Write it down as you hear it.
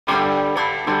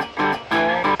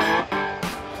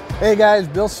Hey guys,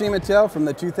 Bill Siementel from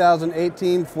the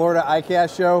 2018 Florida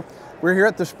ICAST Show. We're here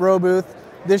at the Spro booth.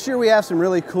 This year we have some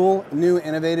really cool, new,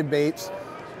 innovative baits.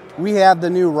 We have the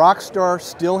new RkStar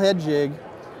Steelhead Jig,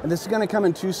 and this is going to come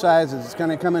in two sizes. It's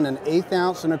going to come in an 1/8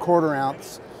 ounce and a 1/4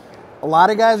 ounce. A lot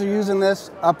of guys are using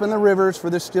this up in the rivers for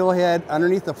the steelhead,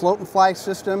 underneath the float and fly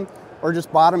system, or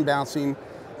just bottom bouncing.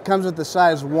 It comes with the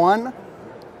size 1,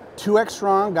 2X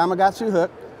strong Gamakatsu hook,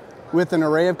 with an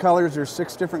array of colors. There's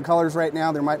 6 different colors right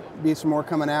now. There might be some more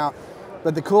coming out.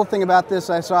 But the cool thing about this,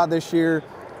 I saw it this year,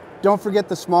 don't forget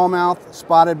the smallmouth,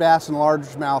 spotted bass, and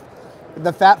largemouth.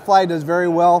 The fat fly does very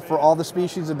well for all the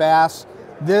species of bass.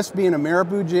 This being a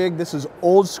marabou jig, this is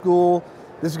old school.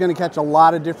 This is gonna catch a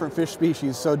lot of different fish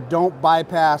species, so don't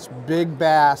bypass big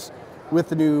bass with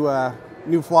the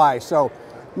new fly. So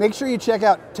make sure you check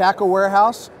out Tackle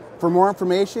Warehouse for more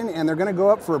information, and they're gonna go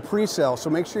up for a pre-sale. So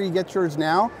make sure you get yours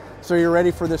now so you're ready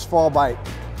for this fall bite.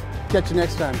 Catch you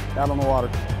next time out on the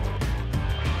water.